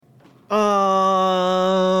This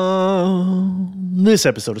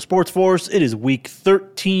episode of Sports Force, it is week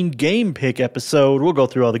 13 game pick episode. We'll go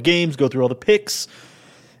through all the games, go through all the picks,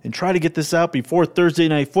 and try to get this out before Thursday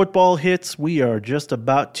Night Football hits. We are just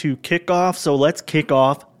about to kick off, so let's kick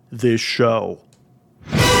off this show.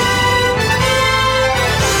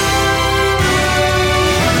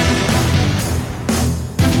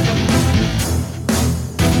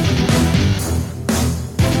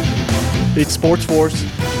 It's Sports Force,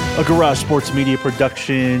 a Garage Sports Media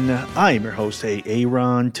production. I am your host,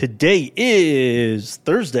 Aaron. Today is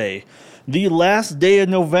Thursday, the last day of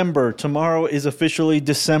November. Tomorrow is officially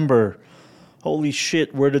December. Holy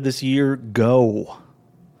shit, where did this year go?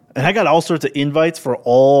 And I got all sorts of invites for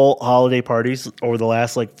all holiday parties over the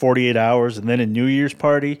last 48 hours and then a New Year's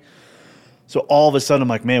party. So all of a sudden I'm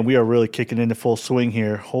like, man, we are really kicking into full swing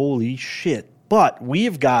here. Holy shit. But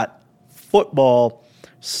we've got football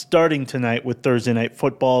starting tonight with Thursday Night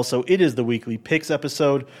Football, so it is the weekly picks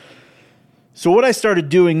episode. So what I started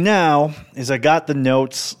doing now is I got the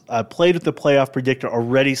notes. I played with the playoff predictor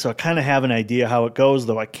already, so I kind of have an idea how it goes,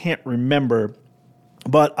 though I can't remember.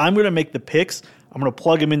 But I'm going to make the picks. I'm going to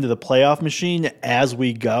plug them into the playoff machine as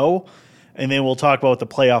we go, and then we'll talk about what the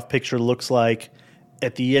playoff picture looks like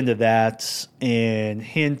at the end of that, and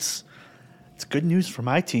hints. It's good news for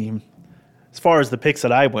my team as far as the picks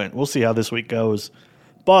that I went. We'll see how this week goes.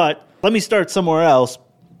 But let me start somewhere else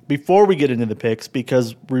before we get into the picks,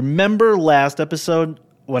 because remember last episode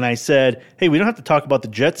when I said, hey, we don't have to talk about the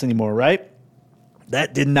Jets anymore, right?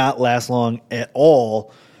 That did not last long at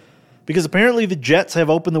all, because apparently the Jets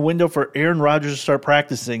have opened the window for Aaron Rodgers to start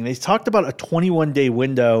practicing. They talked about a 21-day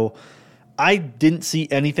window. I didn't see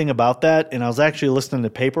anything about that, and I was actually listening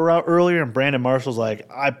to Paper Route earlier, and Brandon Marshall's like,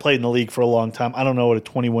 I played in the league for a long time. I don't know what a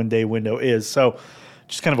 21-day window is. So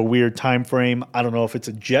just kind of a weird time frame. I don't know if it's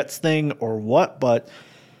a Jets thing or what, but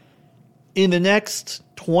in the next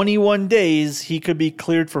 21 days, he could be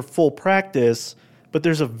cleared for full practice. But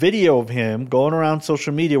there's a video of him going around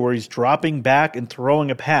social media where he's dropping back and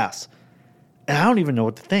throwing a pass. And I don't even know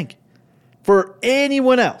what to think. For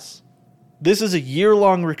anyone else, this is a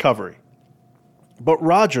year-long recovery. But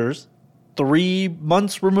Rodgers, 3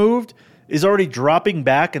 months removed, is already dropping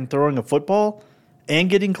back and throwing a football and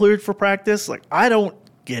getting cleared for practice. I don't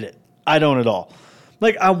get it. I don't at all.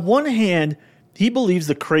 On one hand, he believes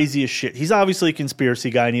the craziest shit. He's obviously a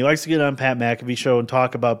conspiracy guy, and he likes to get on Pat McAfee show and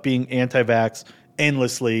talk about being anti-vax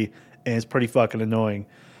endlessly, and it's pretty fucking annoying.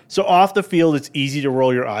 So off the field, it's easy to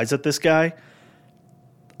roll your eyes at this guy.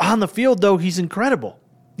 On the field, though, he's incredible.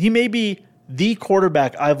 He may be the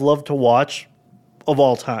quarterback I've loved to watch of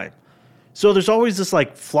all time. So there's always this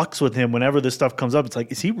flux with him whenever this stuff comes up. It's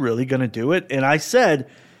is he really going to do it? And I said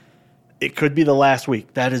it could be the last week.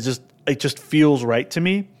 It just feels right to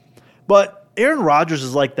me. But Aaron Rodgers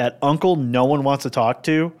is like that uncle no one wants to talk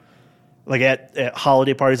to, at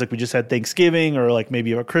holiday parties, we just had Thanksgiving or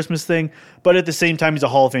maybe a Christmas thing. But at the same time, he's a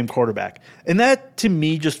Hall of Fame quarterback. And that, to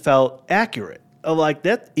me, just felt accurate.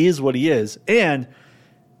 That is what he is. And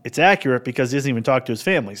it's accurate because he doesn't even talk to his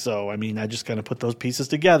family. So, I just kind of put those pieces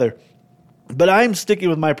together. But I'm sticking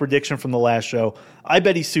with my prediction from the last show. I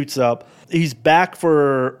bet he suits up. He's back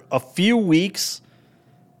for a few weeks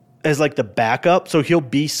as the backup. So he'll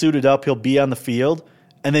be suited up. He'll be on the field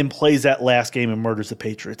and then plays that last game and murders the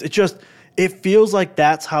Patriots. It feels like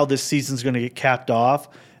that's how this season's going to get capped off,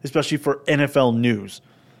 especially for NFL news.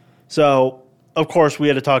 So, of course, we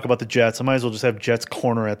had to talk about the Jets. I might as well just have Jets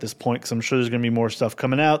corner at this point because I'm sure there's going to be more stuff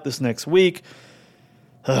coming out this next week.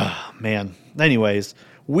 Man. Anyways,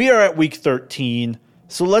 we are at week 13,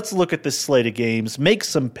 so let's look at this slate of games, make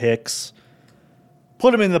some picks,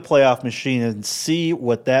 put them in the playoff machine, and see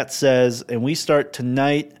what that says. And we start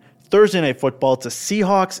tonight, Thursday Night Football. It's the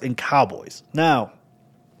Seahawks and Cowboys. Now,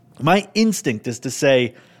 my instinct is to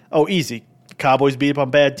say, oh, easy, Cowboys beat up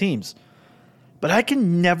on bad teams. But I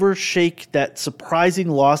can never shake that surprising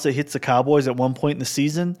loss that hits the Cowboys at one point in the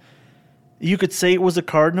season. You could say it was the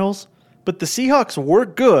Cardinals, but the Seahawks were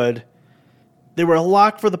good. They were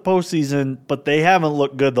locked for the postseason, but they haven't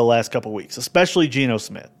looked good the last couple weeks, especially Geno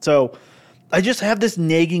Smith. So I just have this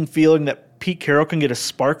nagging feeling that Pete Carroll can get a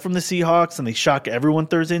spark from the Seahawks and they shock everyone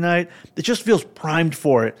Thursday night. It just feels primed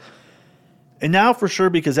for it. And now for sure,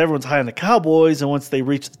 because everyone's high on the Cowboys, and once they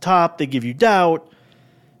reach the top, they give you doubt.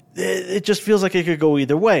 It just feels like it could go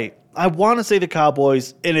either way. I want to say the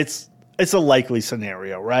Cowboys, and it's a likely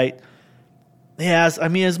scenario, right? Yes,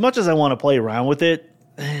 as much as I want to play around with it,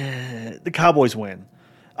 the Cowboys win.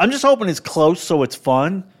 I'm just hoping it's close so it's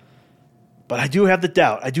fun, but I do have the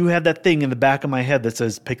doubt. I do have that thing in the back of my head that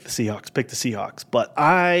says pick the Seahawks. But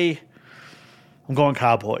I'm going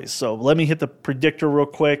Cowboys. So let me hit the predictor real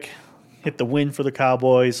quick. hit the win for the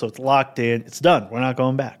Cowboys, so it's locked in. It's done. We're not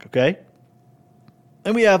going back, okay?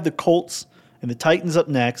 Then we have the Colts and the Titans up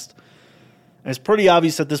next. And it's pretty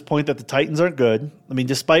obvious at this point that the Titans aren't good. I mean,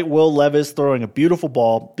 despite Will Levis throwing a beautiful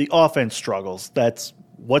ball, the offense struggles. That's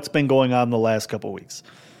what's been going on the last couple of weeks.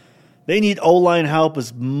 They need O-line help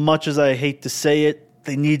as much as I hate to say it.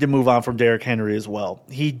 They need to move on from Derrick Henry as well.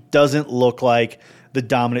 He doesn't look like the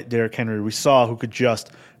dominant Derrick Henry we saw who could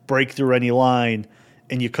just break through any line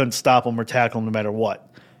and you couldn't stop him or tackle him no matter what.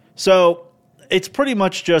 So it's pretty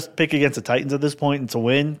much just pick against the Titans at this point and to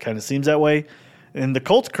win. Kind of seems that way. And the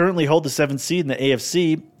Colts currently hold the 7th seed in the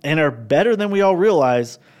AFC and are better than we all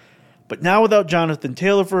realize. But now without Jonathan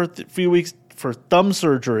Taylor for a few weeks for thumb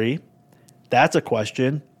surgery, that's a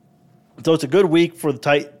question. So it's a good week for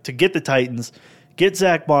to get the Titans, get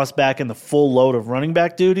Zach Moss back in the full load of running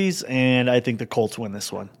back duties, and I think the Colts win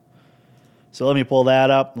this one. So let me pull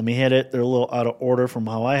that up. Let me hit it. They're a little out of order from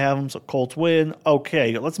how I have them, so Colts win.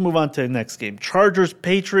 Okay, let's move on to the next game.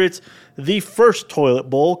 Chargers-Patriots, the first toilet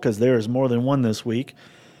bowl, because there is more than one this week.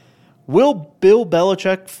 Will Bill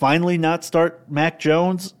Belichick finally not start Mac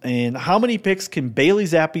Jones? And how many picks can Bailey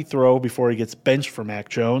Zappi throw before he gets benched for Mac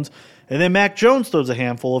Jones? And then Mac Jones throws a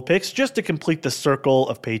handful of picks just to complete the circle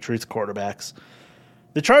of Patriots quarterbacks.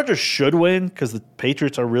 The Chargers should win because the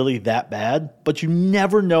Patriots are really that bad, but you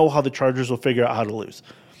never know how the Chargers will figure out how to lose.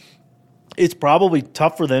 It's probably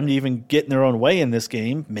tough for them to even get in their own way in this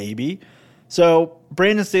game, maybe. So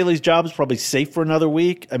Brandon Staley's job is probably safe for another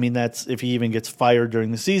week. I mean, that's if he even gets fired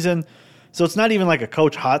during the season. So it's not even like a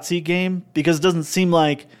coach hot seat game because it doesn't seem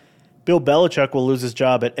like Bill Belichick will lose his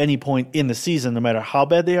job at any point in the season, no matter how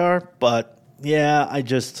bad they are. But, yeah,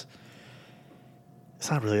 it's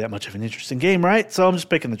not really that much of an interesting game, right? So I'm just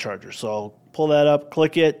picking the Chargers. So I'll pull that up,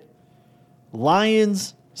 click it.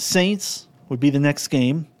 Lions, Saints would be the next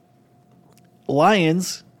game.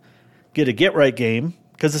 Lions get a get-right game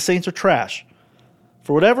because the Saints are trash.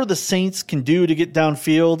 For whatever the Saints can do to get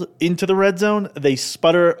downfield into the red zone, they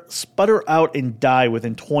sputter out and die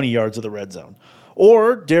within 20 yards of the red zone.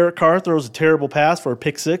 Or Derek Carr throws a terrible pass for a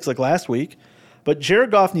pick six like last week. But Jared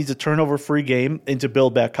Goff needs a turnover-free game and to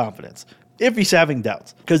build back confidence, if he's having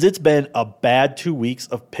doubts, because it's been a bad 2 weeks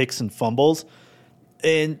of picks and fumbles.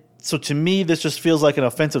 And so to me, this just feels like an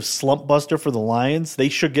offensive slump buster for the Lions. They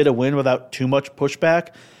should get a win without too much pushback.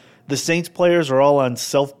 The Saints players are all on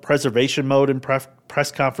self-preservation mode in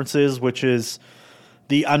press conferences, which is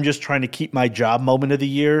the I'm just trying to keep my job moment of the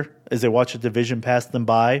year as they watch the division pass them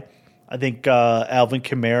by. I think Alvin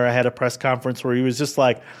Kamara had a press conference where he was just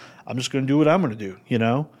like, I'm just going to do what I'm going to do, you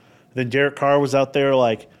know? Then Derek Carr was out there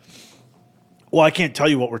like, well, I can't tell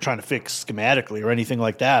you what we're trying to fix schematically or anything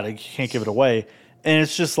like that. I can't give it away. And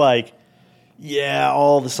it's just like, yeah,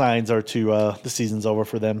 all the signs are to the season's over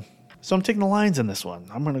for them. So I'm taking the Lions in this one.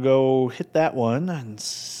 I'm going to go hit that one, and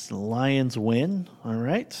Lions win. All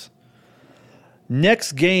right.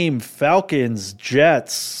 Next game, Falcons,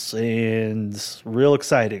 Jets, and real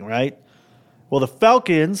exciting, right? Well, the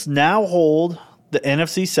Falcons now hold the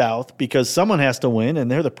NFC South because someone has to win, and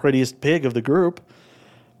they're the prettiest pig of the group.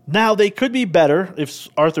 Now, they could be better if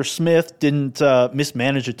Arthur Smith didn't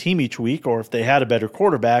mismanage a team each week or if they had a better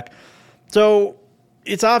quarterback. So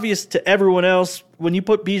it's obvious to everyone else, when you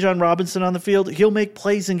put Bijan Robinson on the field, he'll make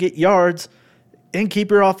plays and get yards and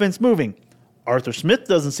keep your offense moving. Arthur Smith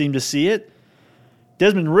doesn't seem to see it.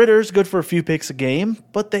 Desmond Ritter's good for a few picks a game,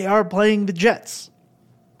 but they are playing the Jets.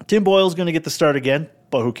 Tim Boyle's going to get the start again,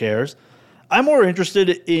 but who cares? I'm more interested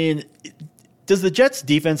in, does the Jets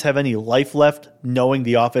defense have any life left knowing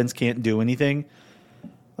the offense can't do anything?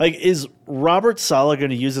 Like, is Robert Saleh going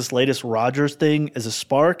to use this latest Rodgers thing as a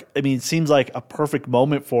spark? I mean, it seems like a perfect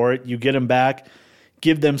moment for it. You get him back,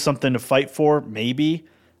 give them something to fight for, maybe.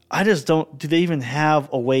 I just don't, do they even have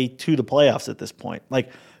a way to the playoffs at this point?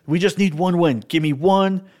 Like, we just need one win. Give me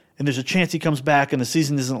one, and there's a chance he comes back and the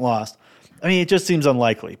season isn't lost. I mean, it just seems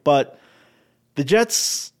unlikely. But the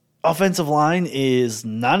Jets' offensive line is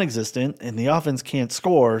non-existent, and the offense can't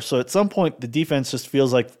score. So at some point, the defense just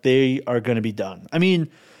feels like they are going to be done. I mean,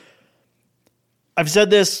 I've said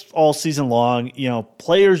this all season long. You know,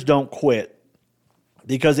 players don't quit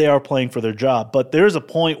because they are playing for their job. But there's a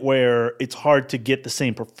point where it's hard to get the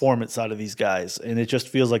same performance out of these guys, and it just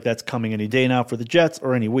feels like that's coming any day now for the Jets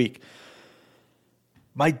or any week.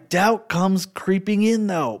 My doubt comes creeping in,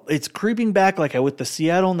 though. It's creeping back like with the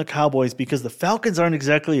Seattle and the Cowboys because the Falcons aren't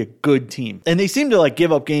exactly a good team. And they seem to like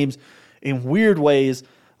give up games in weird ways,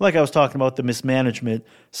 like I was talking about the mismanagement.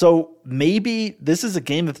 So maybe this is a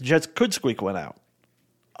game that the Jets could squeak one out.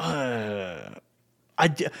 A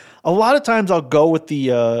lot of times I'll go with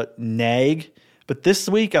the nag But this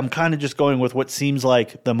week, I'm kind of just going with what seems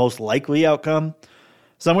like the most likely outcome.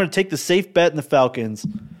 So I'm going to take the safe bet in the Falcons.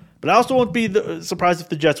 But I also won't be surprised if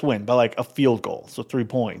the Jets win by like a field goal, so 3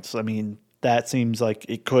 points. I mean, that seems like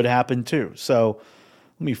it could happen too. So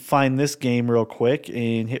let me find this game real quick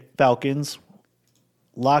and hit Falcons.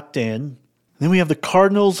 Locked in. Then we have the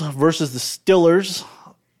Cardinals versus the Steelers.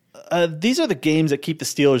 These are the games that keep the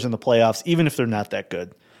Steelers in the playoffs, even if they're not that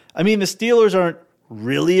good. I mean, the Steelers aren't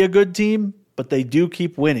really a good team, but they do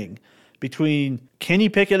keep winning. Between Kenny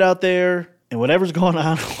Pickett out there and whatever's going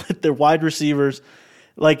on with their wide receivers,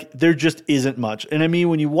 like there just isn't much. And I mean,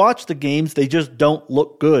 when you watch the games, they just don't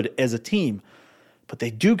look good as a team. But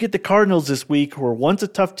they do get the Cardinals this week, who were once a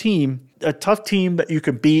tough team that you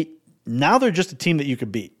could beat. Now they're just a team that you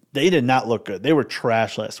could beat. They did not look good. They were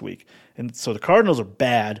trash last week. And so the Cardinals are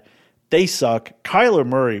bad. They suck. Kyler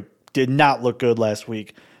Murray did not look good last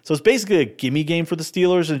week. So it's basically a gimme game for the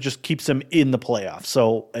Steelers, and it just keeps them in the playoffs.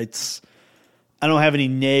 So I don't have any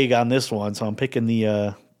nag on this one, so I'm picking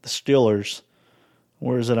the Steelers.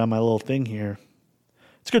 Where is it on my little thing here?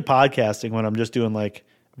 It's good podcasting when I'm just doing like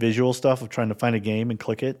visual stuff of trying to find a game and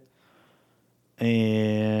click it.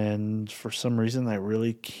 And for some reason, I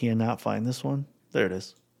really cannot find this one. There it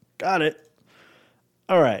is. Got it.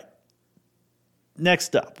 All right.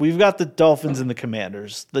 Next up, we've got the Dolphins and the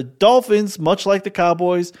Commanders. The Dolphins, much like the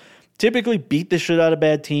Cowboys, typically beat the shit out of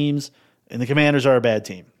bad teams, and the Commanders are a bad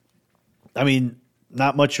team. I mean,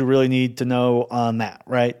 not much you really need to know on that,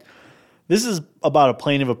 right? This is about as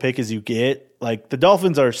plain of a pick as you get. Like, the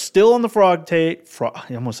Dolphins are still on the frog tag.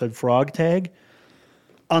 I almost said frog tag.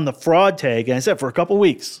 On the fraud tag, and I said for a couple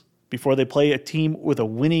weeks before they play a team with a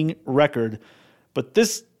winning record. But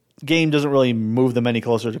this game doesn't really move them any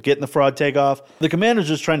closer to getting the fraud tag off. The Commanders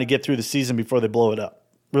just trying to get through the season before they blow it up.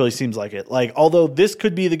 Really seems like it. Like, although this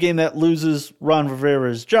could be the game that loses Ron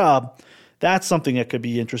Rivera's job, that's something that could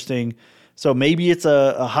be interesting. So maybe it's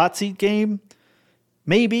a hot seat game.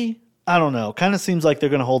 Maybe. I don't know. Kind of seems like they're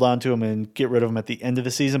going to hold on to him and get rid of him at the end of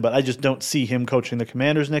the season, but I just don't see him coaching the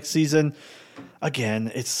Commanders next season.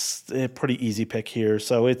 Again, it's a pretty easy pick here.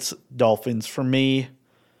 So it's Dolphins for me.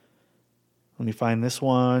 Let me find this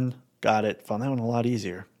one. Got it. Found that one a lot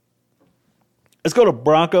easier. Let's go to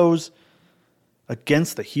Broncos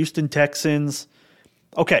against the Houston Texans.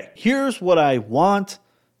 Okay, here's what I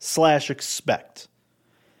want/expect.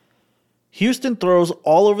 Houston throws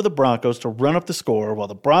all over the Broncos to run up the score while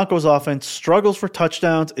the Broncos offense struggles for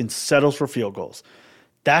touchdowns and settles for field goals.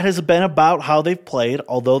 That has been about how they've played,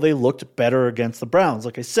 although they looked better against the Browns.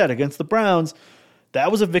 Like I said, against the Browns, that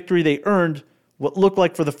was a victory they earned what looked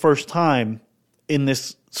like for the first time in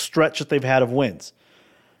this stretch that they've had of wins.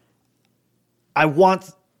 I want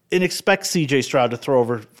and expect C.J. Stroud to throw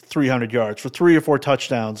over 300 yards for 3 or 4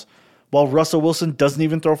 touchdowns, while Russell Wilson doesn't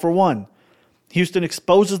even throw for 1. Houston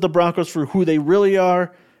exposes the Broncos for who they really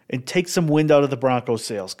are and takes some wind out of the Broncos'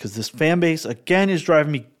 sails, because this fan base, again, is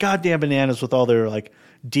driving me goddamn bananas with all their like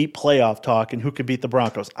deep playoff talk and who could beat the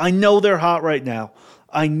Broncos. I know they're hot right now.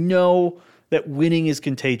 I know that winning is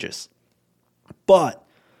contagious. But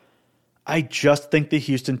I just think the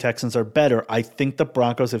Houston Texans are better. I think the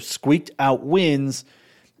Broncos have squeaked out wins,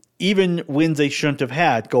 even wins they shouldn't have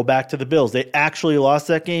had. Go back to the Bills. They actually lost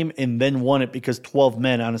that game and then won it because 12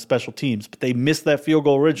 men on a special teams, but they missed that field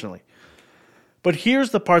goal originally. But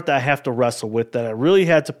here's the part that I have to wrestle with that I really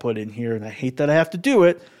had to put in here, and I hate that I have to do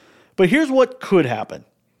it, but here's what could happen.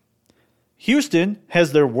 Houston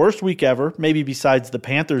has their worst week ever, maybe besides the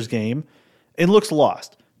Panthers game, and looks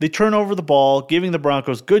lost. They turn over the ball, giving the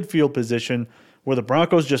Broncos good field position, where the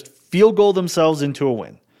Broncos just field goal themselves into a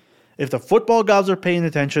win. If the football gods are paying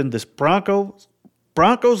attention, this Broncos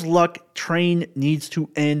luck train needs to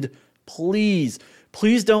end. Please.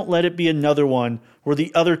 Please don't let it be another one where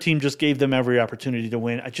the other team just gave them every opportunity to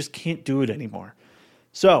win. I just can't do it anymore.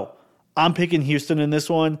 So I'm picking Houston in this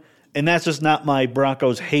one, and that's just not my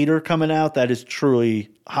Broncos hater coming out. That is truly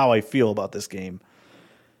how I feel about this game.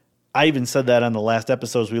 I even said that on the last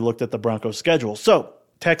episodes we looked at the Broncos schedule. So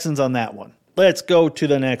Texans on that one. Let's go to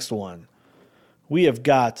the next one. We have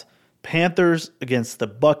got Panthers against the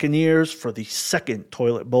Buccaneers for the second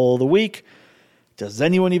toilet bowl of the week. Does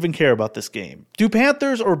anyone even care about this game? Do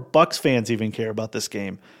Panthers or Bucs fans even care about this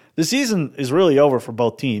game? The season is really over for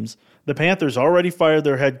both teams. The Panthers already fired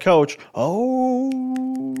their head coach.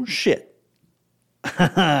 Oh, shit.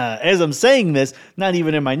 As I'm saying this, not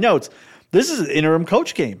even in my notes, this is an interim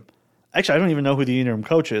coach game. Actually, I don't even know who the interim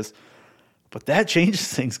coach is. But that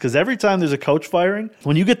changes things, because every time there's a coach firing,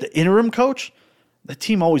 when you get the interim coach, the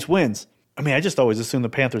team always wins. I mean, I just always assume the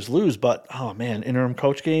Panthers lose, but, oh man, interim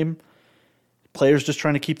coach game, players just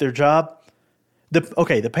trying to keep their job.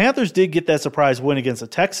 The Panthers did get that surprise win against the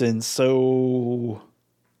Texans, so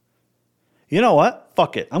you know what?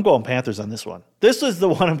 Fuck it. I'm going Panthers on this one. This is the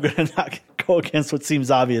one I'm going to not go against what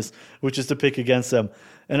seems obvious, which is to pick against them.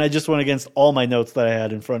 And I just went against all my notes that I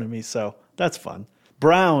had in front of me, so that's fun.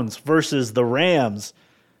 Browns versus the Rams.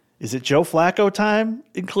 Is it Joe Flacco time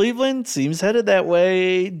in Cleveland? Seems headed that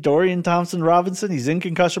way. Dorian Thompson-Robinson, he's in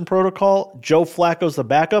concussion protocol. Joe Flacco's the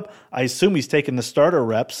backup. I assume he's taking the starter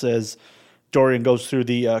reps as Dorian goes through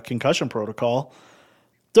the concussion protocol.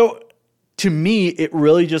 So to me, it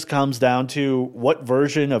really just comes down to what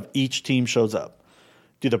version of each team shows up.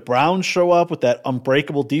 Do the Browns show up with that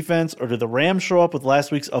unbreakable defense, or do the Rams show up with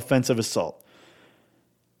last week's offensive assault?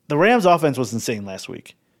 The Rams' offense was insane last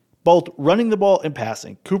week, both running the ball and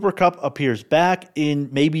passing. Cooper Kupp appears back in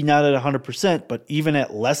maybe not at 100%, but even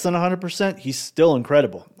at less than 100%, he's still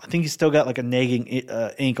incredible. I think he's still got like a nagging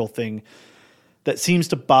ankle thing that seems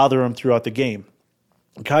to bother him throughout the game.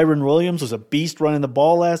 Kyren Williams was a beast running the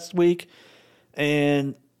ball last week,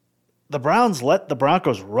 and the Browns let the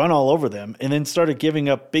Broncos run all over them and then started giving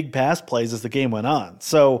up big pass plays as the game went on.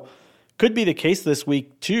 So could be the case this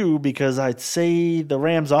week too, because I'd say the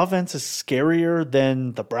Rams offense is scarier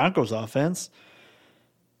than the Broncos offense.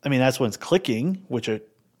 I mean, that's when it's clicking, which it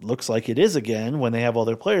looks like it is again when they have all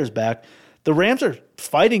their players back. The Rams are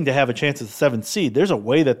fighting to have a chance at the 7th seed. There's a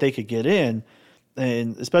way that they could get in,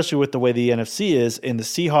 and especially with the way the NFC is, and the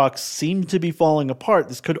Seahawks seem to be falling apart.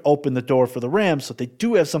 This could open the door for the Rams, so they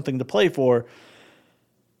do have something to play for.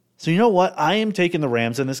 So you know what? I am taking the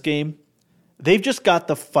Rams in this game. They've just got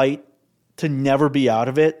the fight to never be out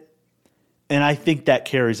of it, and I think that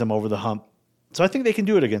carries them over the hump. So I think they can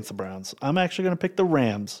do it against the Browns. I'm actually going to pick the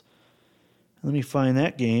Rams. Let me find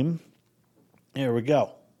that game. There we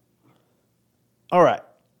go. All right.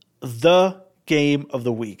 The game of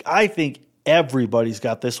the week. I think everybody's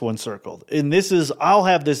got this one circled. And this is, I'll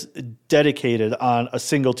have this dedicated on a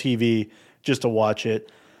single TV just to watch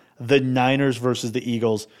it. The Niners versus the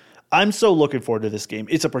Eagles. I'm so looking forward to this game.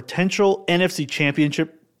 It's a potential NFC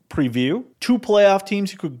Championship preview. 2 playoff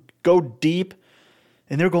teams who could go deep,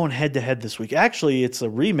 and they're going head-to-head this week. Actually, it's a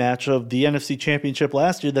rematch of the NFC Championship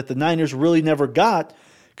last year that the Niners really never got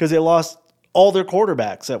because they lost all their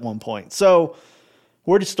quarterbacks at one point. So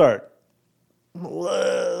where to start?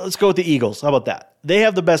 Let's go with the Eagles. How about that? They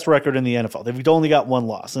have the best record in the NFL. They've only got 1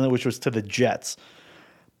 loss, which was to the Jets.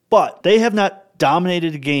 But they have not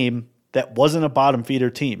dominated a game that wasn't a bottom feeder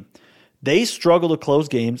team. They struggle to close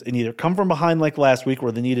games and either come from behind like last week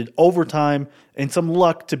where they needed overtime and some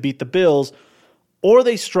luck to beat the Bills, or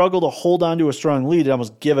they struggle to hold on to a strong lead and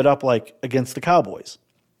almost give it up like against the Cowboys.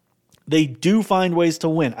 They do find ways to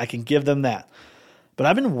win. I can give them that. But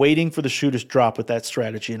I've been waiting for the shoe to drop with that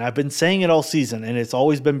strategy, and I've been saying it all season, and it's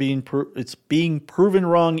always been being proven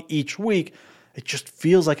wrong each week. It just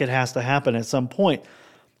feels like it has to happen at some point.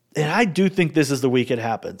 And I do think this is the week it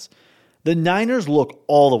happens. The Niners look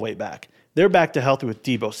all the way back. They're back to healthy with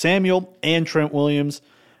Deebo Samuel and Trent Williams.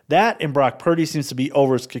 That and Brock Purdy seems to be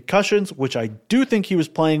over his concussions, which I do think he was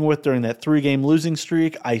playing with during that 3-game losing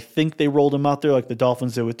streak. I think they rolled him out there like the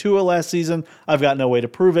Dolphins did with Tua last season. I've got no way to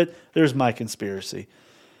prove it. There's my conspiracy.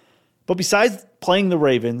 But besides the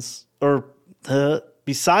Ravens,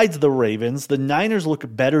 the Niners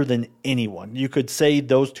look better than anyone. You could say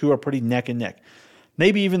those two are pretty neck and neck.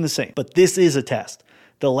 Maybe even the same. But this is a test.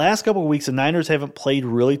 The last couple of weeks, the Niners haven't played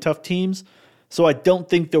really tough teams, so I don't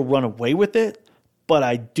think they'll run away with it, but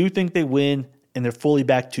I do think they win, and they're fully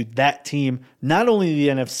back to that team, not only the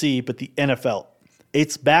NFC, but the NFL.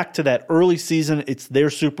 It's back to that early season. It's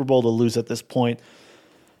their Super Bowl to lose at this point,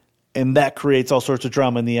 and that creates all sorts of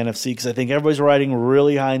drama in the NFC because I think everybody's riding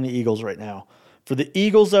really high in the Eagles right now. For the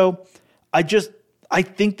Eagles, though, I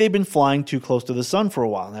think they've been flying too close to the sun for a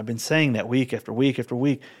while, and I've been saying that week after week after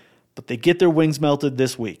week. But they get their wings melted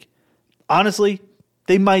this week. Honestly,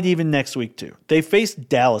 they might even next week too. They face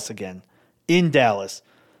Dallas again, in Dallas.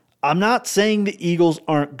 I'm not saying the Eagles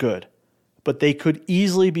aren't good, but they could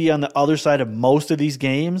easily be on the other side of most of these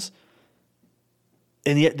games,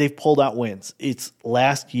 and yet they've pulled out wins. It's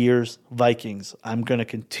last year's Vikings. I'm going to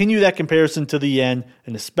continue that comparison to the end,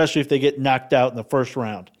 and especially if they get knocked out in the first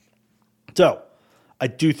round. So, I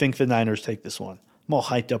do think the Niners take this one. I'm all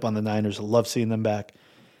hyped up on the Niners. I love seeing them back.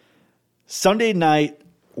 Sunday night,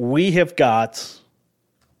 we have got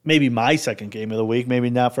maybe my second game of the week, maybe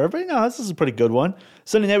not for everybody. No, this is a pretty good one.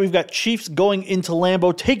 Sunday night, we've got Chiefs going into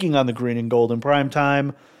Lambeau, taking on the green and gold in prime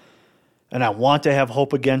time. And I want to have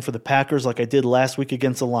hope again for the Packers like I did last week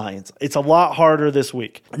against the Lions. It's a lot harder this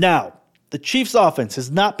week. Now, the Chiefs' offense has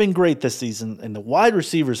not been great this season, and the wide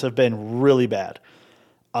receivers have been really bad.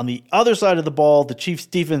 On the other side of the ball, the Chiefs'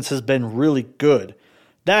 defense has been really good.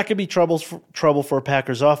 That could be trouble for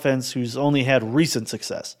Packers offense, who's only had recent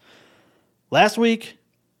success. Last week,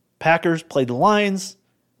 Packers played the Lions.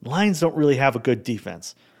 Lions don't really have a good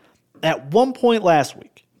defense. At one point last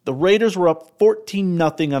week, the Raiders were up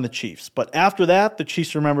 14-0 on the Chiefs. But after that, the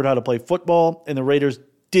Chiefs remembered how to play football, and the Raiders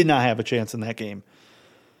did not have a chance in that game.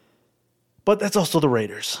 But that's also the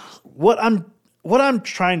Raiders. What I'm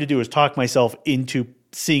trying to do is talk myself into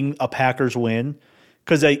seeing a Packers win,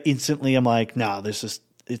 because I instantly am like, nah,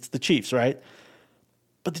 it's the Chiefs, right?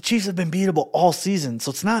 But the Chiefs have been beatable all season,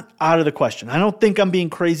 so it's not out of the question. I don't think I'm being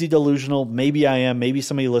crazy delusional. Maybe I am. Maybe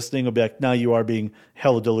somebody listening will be like, no, you are being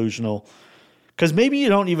hella delusional. Because maybe you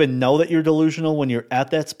don't even know that you're delusional when you're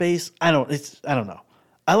at that space. I don't know.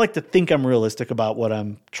 I like to think I'm realistic about what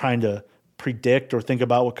I'm trying to predict or think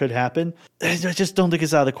about what could happen. I just don't think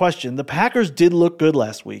it's out of the question. The Packers did look good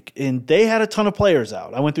last week, and they had a ton of players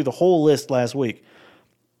out. I went through the whole list last week.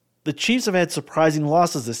 The Chiefs have had surprising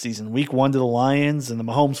losses this season. Week 1 to the Lions and the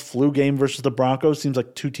Mahomes flu game versus the Broncos seems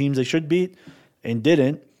like two teams they should beat and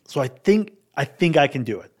didn't. So I think I can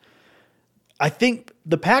do it. I think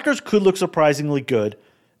the Packers could look surprisingly good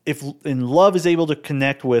if Love is able to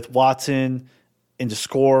connect with Watson and to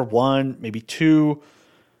score 1, maybe 2.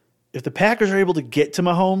 If the Packers are able to get to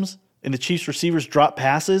Mahomes and the Chiefs receivers drop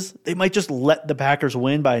passes, they might just let the Packers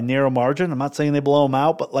win by a narrow margin. I'm not saying they blow them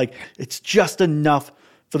out, but it's just enough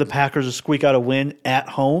for the Packers to squeak out a win at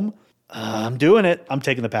home. I'm doing it. I'm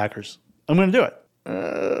taking the Packers. I'm going to do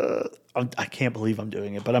it. I can't believe I'm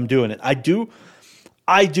doing it, but I'm doing it. I do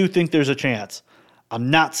think there's a chance.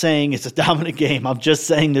 I'm not saying it's a dominant game. I'm just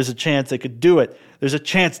saying there's a chance they could do it. There's a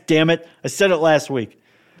chance, damn it. I said it last week.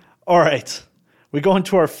 All right. We go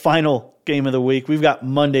into our final game of the week. We've got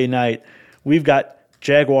Monday night. We've got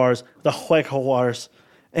Jaguars, the Jaguars,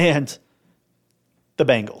 and the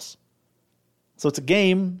Bengals. So it's a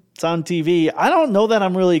game. It's on TV. I don't know that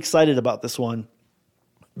I'm really excited about this one.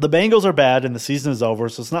 The Bengals are bad and the season is over,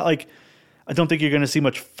 so it's not like I don't think you're going to see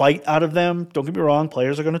much fight out of them. Don't get me wrong.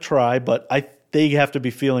 Players are going to try, but they have to be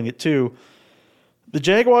feeling it too. The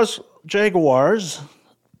Jaguars,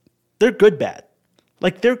 they're good bad.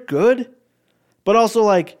 They're good, but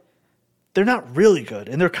also they're not really good,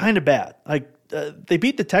 and they're kind of bad. They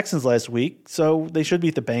beat the Texans last week, so they should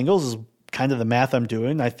beat the Bengals is kind of the math I'm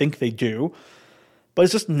doing. I think they do. But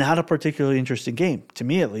it's just not a particularly interesting game, to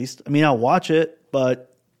me at least. I mean, I'll watch it,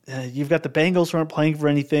 but you've got the Bengals who aren't playing for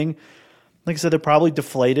anything. Like I said, they're probably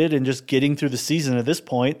deflated and just getting through the season at this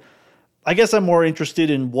point. I guess I'm more interested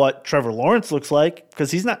in what Trevor Lawrence looks like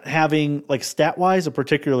because he's not having, stat-wise, a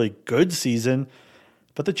particularly good season.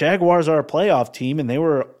 But the Jaguars are a playoff team, and they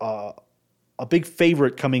were a big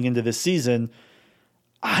favorite coming into this season.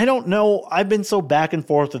 I don't know. I've been so back and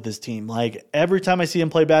forth with this team. Every time I see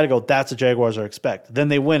them play bad, I go, that's the Jaguars I expect. Then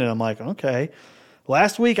they win, and I'm like, okay.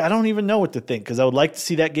 Last week, I don't even know what to think because I would like to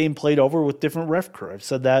see that game played over with different ref crew. I've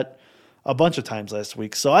said that a bunch of times last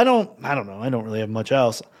week. So I don't know. I don't really have much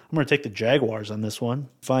else. I'm going to take the Jaguars on this one.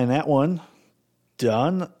 Find that one.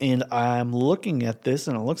 Done. And I'm looking at this,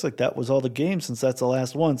 and it looks like that was all the games since that's the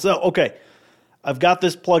last one. So, okay. I've got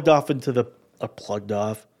this plugged into the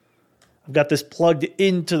playoff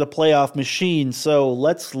machine. So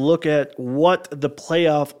let's look at what the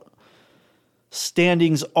playoff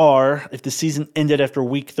standings are if the season ended after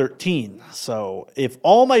week 13. So if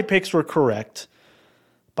all my picks were correct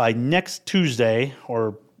by next Tuesday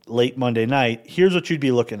or late Monday night, here's what you'd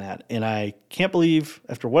be looking at. And I can't believe,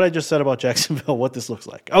 after what I just said about Jacksonville, what this looks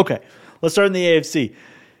like. Okay, let's start in the AFC.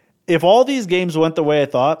 If all these games went the way I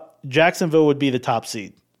thought, Jacksonville would be the top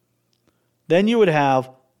seed. Then you would have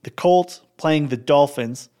the Colts playing the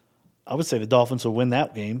Dolphins. I would say the Dolphins will win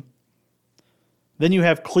that game. Then you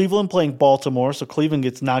have Cleveland playing Baltimore, so Cleveland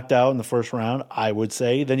gets knocked out in the first round, I would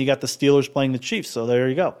say. Then you got the Steelers playing the Chiefs, so there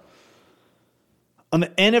you go. On the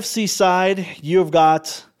NFC side, you've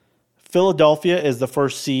got Philadelphia as the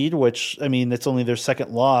first seed, which, I mean, it's only their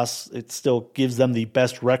second loss. It still gives them the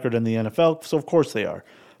best record in the NFL, so of course they are.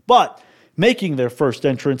 But making their first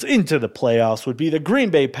entrance into the playoffs would be the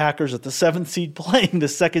Green Bay Packers at the 7th seed playing the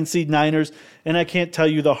 2nd seed Niners, and I can't tell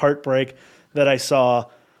you the heartbreak that I saw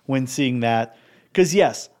when seeing that. Because,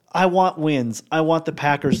 yes, I want wins. I want the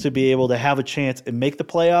Packers to be able to have a chance and make the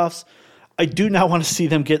playoffs. I do not want to see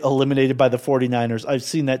them get eliminated by the 49ers. I've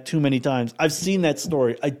seen that too many times. I've seen that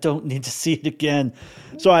story. I don't need to see it again.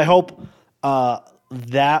 So I hope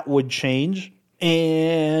that would change.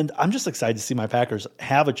 And I'm just excited to see my Packers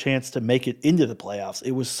have a chance to make it into the playoffs.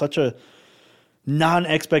 It was such a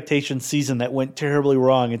non-expectation season that went terribly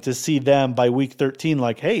wrong. And to see them by week 13,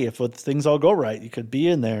 hey, if things all go right, you could be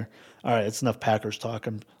in there. All right, it's enough Packers talk,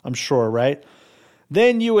 I'm sure, right?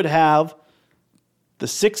 Then you would have the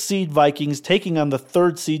 6th seed Vikings taking on the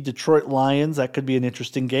 3rd seed Detroit Lions. That could be an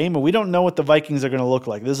interesting game. And we don't know what the Vikings are going to look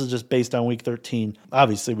like. This is just based on Week 13.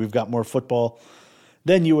 Obviously, we've got more football.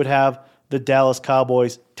 Then you would have the Dallas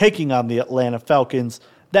Cowboys taking on the Atlanta Falcons.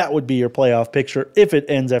 That would be your playoff picture if it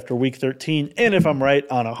ends after Week 13. And if I'm right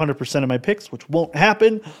on 100% of my picks, which won't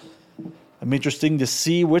happen, I'm interested to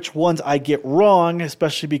see which ones I get wrong,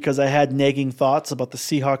 especially because I had nagging thoughts about the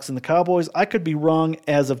Seahawks and the Cowboys. I could be wrong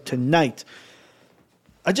as of tonight.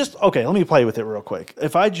 Okay, let me play with it real quick.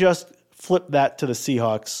 If I just flip that to the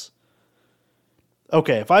Seahawks,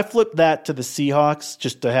 if I flip that to the Seahawks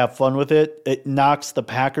just to have fun with it, it knocks the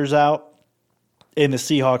Packers out and the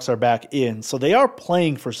Seahawks are back in. So they are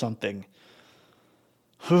playing for something.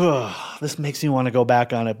 This makes me want to go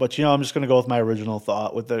back on it, but I'm just going to go with my original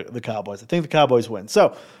thought with the Cowboys. I think the Cowboys win.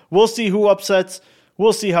 So we'll see who upsets.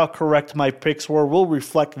 We'll see how correct my picks were. We'll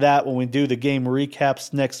reflect that when we do the game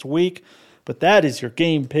recaps next week. But that is your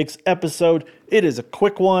Game Picks episode. It is a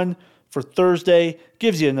quick one for Thursday.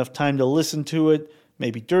 Gives you enough time to listen to it,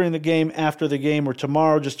 maybe during the game, after the game, or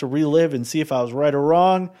tomorrow just to relive and see if I was right or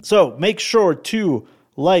wrong. So make sure to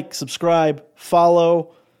like, subscribe,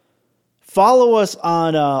 follow. Follow us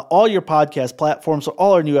on all your podcast platforms so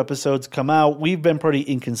all our new episodes come out. We've been pretty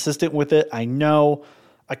inconsistent with it. I know.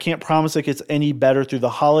 I can't promise it gets any better through the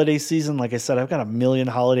holiday season. Like I said, I've got a million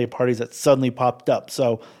holiday parties that suddenly popped up.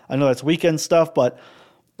 So I know that's weekend stuff, but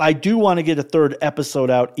I do want to get a 3rd episode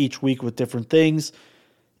out each week with different things,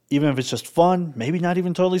 even if it's just fun, maybe not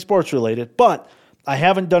even totally sports related. But I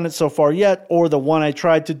haven't done it so far yet, or the one I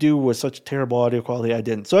tried to do was such terrible audio quality I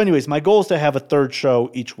didn't. So anyways, my goal is to have a 3rd show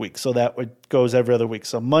each week. So that goes every other week.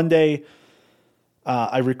 So Monday,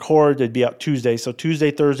 I record, it'd be out Tuesday. So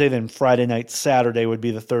Tuesday, Thursday, then Friday night, Saturday would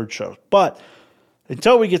be the 3rd show. But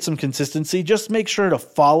until we get some consistency, just make sure to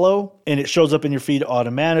follow, and it shows up in your feed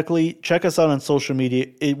automatically. Check us out on social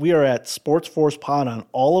media. We are at Sports Force Pod on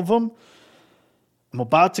all of them. I'm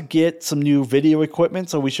about to get some new video equipment,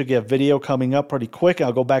 so we should get video coming up pretty quick.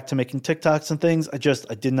 I'll go back to making TikToks and things. I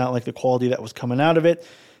did not like the quality that was coming out of it.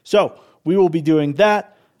 So we will be doing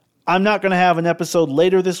that. I'm not going to have an episode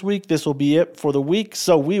later this week. This will be it for the week.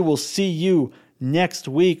 So we will see you next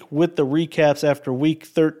week with the recaps after Week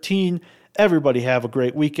 13. Everybody have a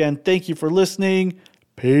great weekend. Thank you for listening.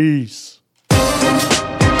 Peace.